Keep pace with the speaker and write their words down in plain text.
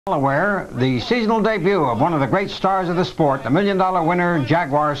Delaware, the seasonal debut of one of the great stars of the sport, the $1 Million winner,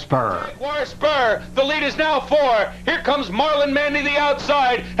 Jaguar SPUR. Jaguar SPUR, the lead is now 4. Here comes Marlon Mandy the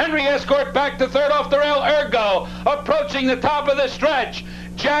outside. Henry Escort back to third off the rail, Ergo, approaching the top of the stretch.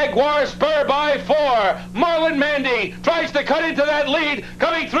 Jaguar SPUR by 4. Marlon Mandy tries to cut into that lead,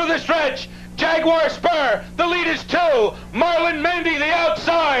 coming through the stretch. Jaguar SPUR, the lead is 2. Marlon Mandy the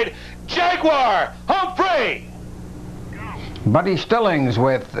outside. Jaguar, home free. Buddy Stillings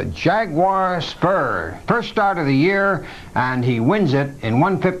with Jaguar SPUR. First start of the year, and he wins it in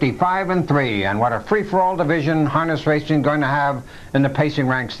 1:55.3. And what a free-for-all division harness racing going to have in the pacing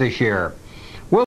ranks this year.